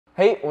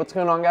Hey, what's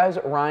going on guys?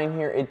 Ryan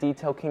here at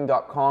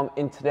DetailKing.com,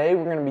 and today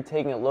we're going to be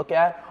taking a look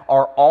at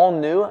our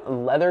all-new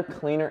leather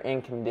cleaner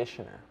and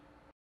conditioner.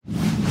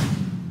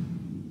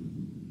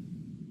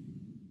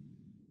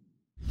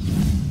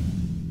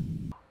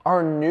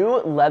 Our new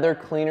leather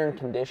cleaner and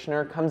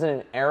conditioner comes in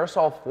an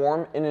aerosol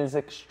form and is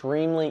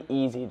extremely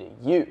easy to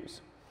use.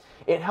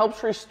 It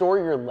helps restore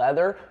your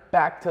leather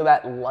back to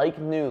that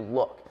like-new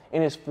look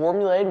and is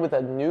formulated with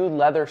a new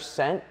leather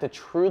scent to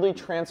truly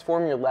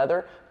transform your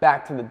leather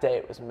back to the day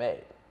it was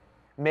made.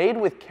 Made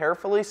with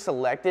carefully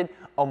selected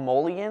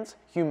emollients,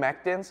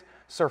 humectants,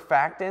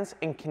 surfactants,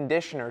 and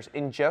conditioners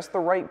in just the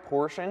right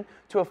portion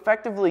to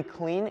effectively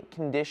clean,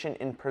 condition,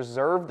 and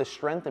preserve the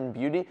strength and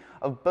beauty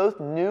of both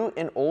new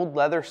and old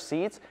leather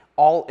seats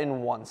all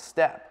in one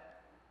step.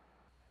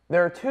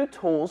 There are two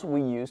tools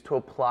we use to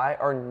apply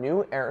our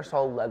new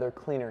aerosol leather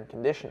cleaner and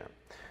conditioner.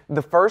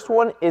 The first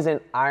one is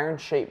an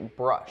iron-shaped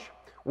brush.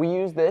 We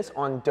use this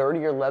on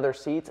dirtier leather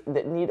seats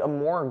that need a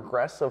more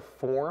aggressive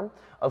form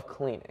of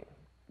cleaning.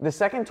 The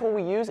second tool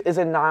we use is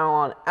a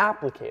nylon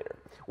applicator.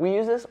 We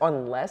use this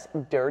on less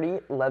dirty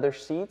leather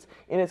seats,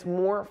 and it's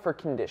more for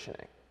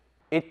conditioning.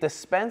 It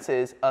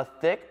dispenses a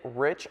thick,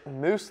 rich,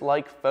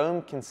 mousse-like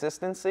foam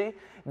consistency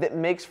that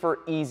makes for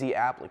easy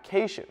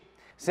application.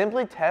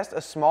 Simply test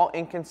a small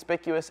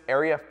inconspicuous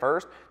area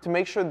first to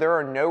make sure there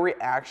are no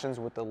reactions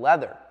with the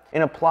leather,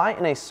 and apply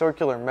in a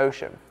circular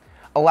motion.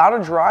 Allow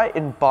to dry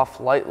and buff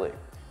lightly.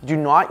 Do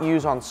not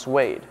use on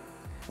suede.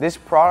 This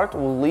product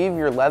will leave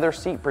your leather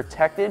seat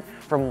protected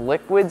from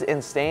liquids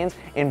and stains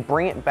and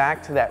bring it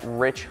back to that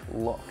rich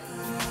look.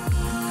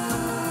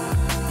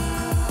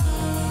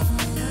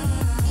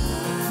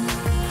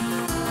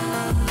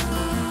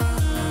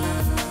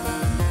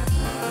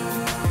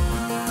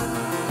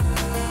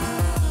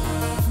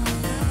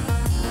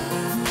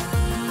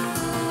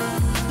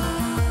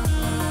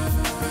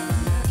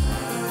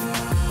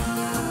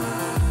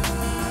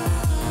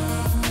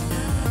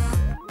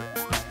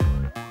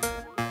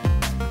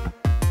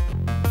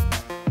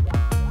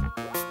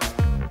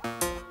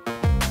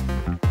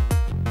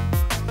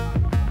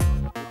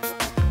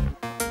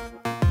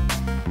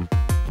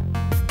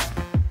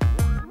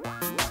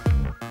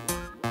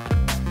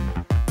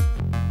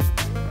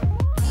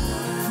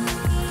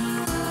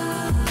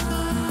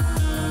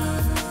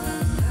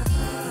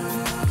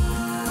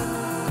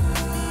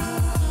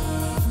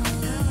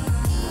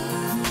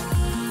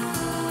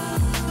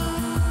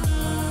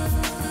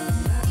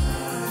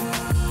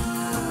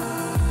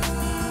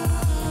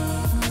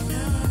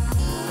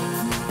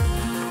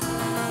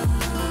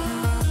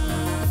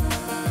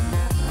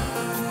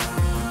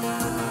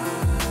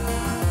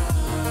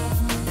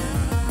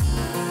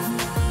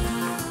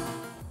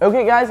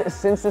 Okay guys,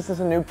 since this is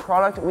a new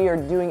product, we are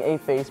doing a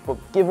Facebook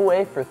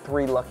giveaway for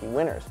 3 lucky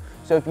winners.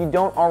 So if you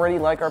don't already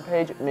like our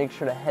page, make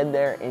sure to head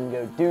there and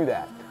go do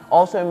that.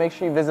 Also, make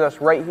sure you visit us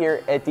right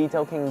here at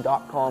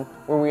DetailKing.com,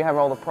 where we have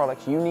all the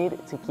products you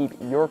need to keep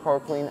your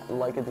car clean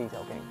like a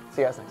Detail King.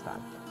 See you guys next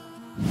time.